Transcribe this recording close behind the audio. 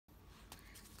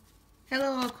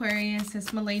Hello Aquarius,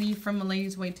 it's Milady from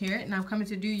Milady's Way Tarot, and I'm coming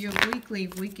to do your weekly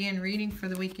weekend reading for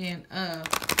the weekend of,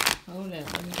 hold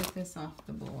up, let me get this off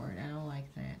the board, I don't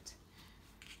like that.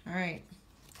 Alright,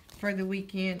 for the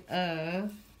weekend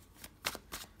of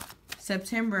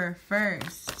September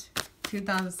 1st,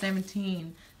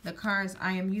 2017, the cards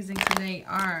I am using today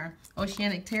are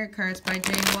Oceanic Tarot cards by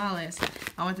Jane Wallace.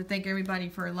 I want to thank everybody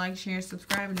for like, sharing,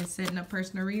 subscribing, and setting up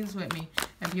personal readings with me.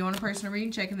 If you want a personal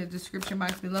reading, check in the description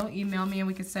box below. Email me and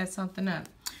we can set something up.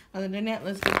 Other than that,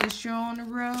 let's get this show on the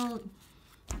road.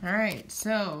 Alright,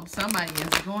 so somebody is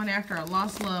going after a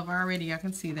lost love already. I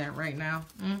can see that right now.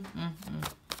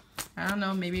 I don't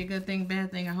know, maybe a good thing, bad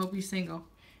thing. I hope you're single.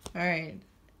 Alright,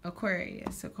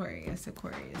 Aquarius,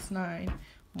 9,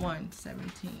 1,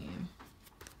 17.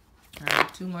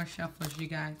 Alright, 2 more shuffles, you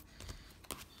guys.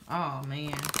 Oh,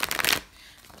 man.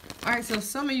 Alright, so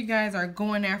some of you guys are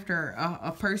going after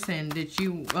a person that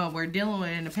you were dealing with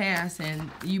in the past,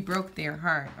 and you broke their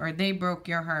heart, or they broke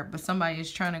your heart, but somebody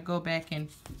is trying to go back and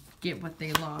get what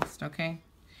they lost, okay?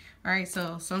 Alright,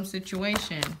 so some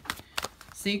situation,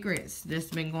 secrets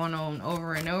that's been going on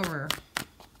over and over.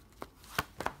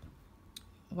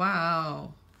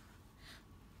 Wow.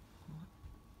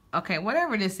 Okay,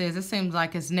 whatever this is, it seems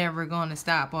like it's never going to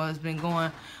stop, or it's been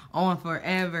going on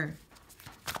forever.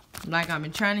 Like I've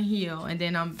been trying to heal, and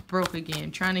then I'm broke again.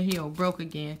 Trying to heal, broke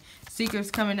again. Secrets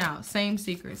coming out. Same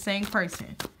secret, same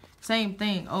person. Same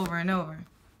thing over and over.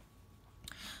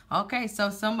 Okay, so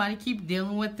somebody keep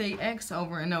dealing with the ex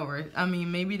over and over. I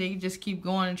mean, maybe they just keep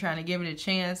going and trying to give it a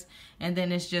chance, and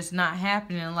then it's just not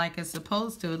happening like it's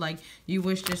supposed to. Like, you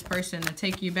wish this person to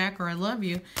take you back or love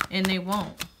you, and they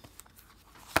won't.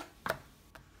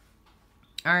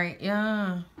 Alright,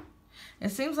 yeah. It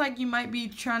seems like you might be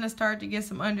trying to start to get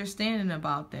some understanding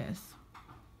about this.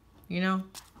 You know?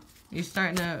 You're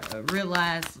starting to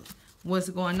realize what's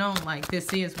going on. Like,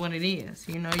 this is what it is.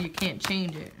 You know, you can't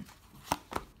change it.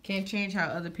 Can't change how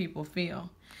other people feel.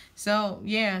 So,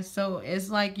 yeah. So, it's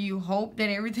like you hope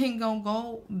that everything gonna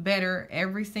go better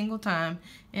every single time.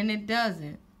 And it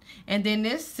doesn't. And then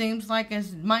this seems like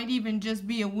it might even just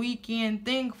be a weekend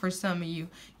thing for some of you.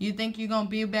 You think you're going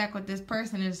to be back with this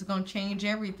person and it's going to change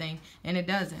everything. And it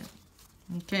doesn't.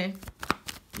 Okay?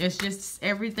 It's just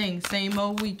everything. Same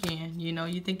old weekend. You know,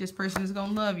 you think this person is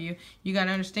going to love you. You got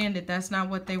to understand that that's not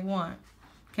what they want.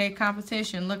 Okay?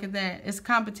 Competition. Look at that. It's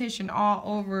competition all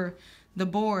over the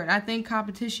board. I think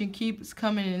competition keeps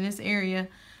coming in this area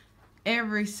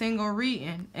every single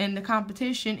reading, and the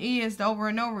competition is over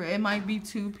and over. It might be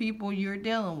 2 people you're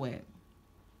dealing with.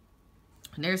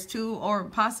 There's 2 or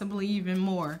possibly even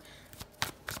more.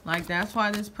 Like, that's why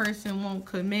this person won't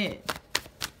commit,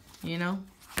 you know,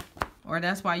 or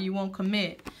that's why you won't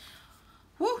commit.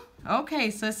 Whew. Okay,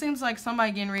 so it seems like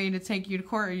somebody getting ready to take you to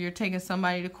court, or you're taking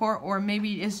somebody to court, or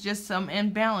maybe it's just some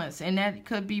imbalance, and that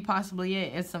could be possibly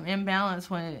it. It's some imbalance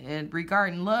when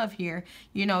regarding love here.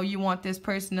 You know, you want this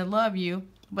person to love you,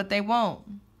 but they won't,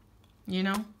 you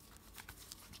know,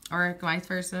 or vice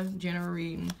versa, general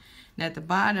reading. And at the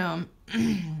bottom,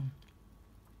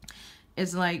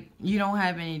 it's like you don't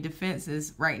have any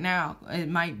defenses right now. It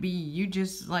might be you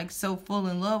just like so full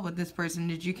in love with this person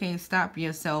that you can't stop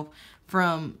yourself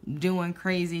from doing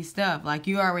crazy stuff. Like,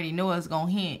 you already know it's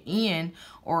going to end,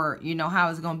 or you know how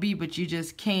it's going to be, but you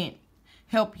just can't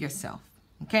help yourself.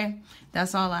 Okay?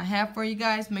 That's all I have for you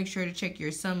guys. Make sure to check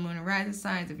your sun, moon, and rising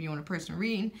signs if you want a personal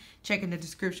reading. Check in the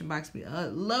description box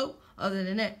below. Other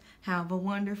than that, have a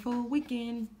wonderful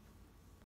weekend.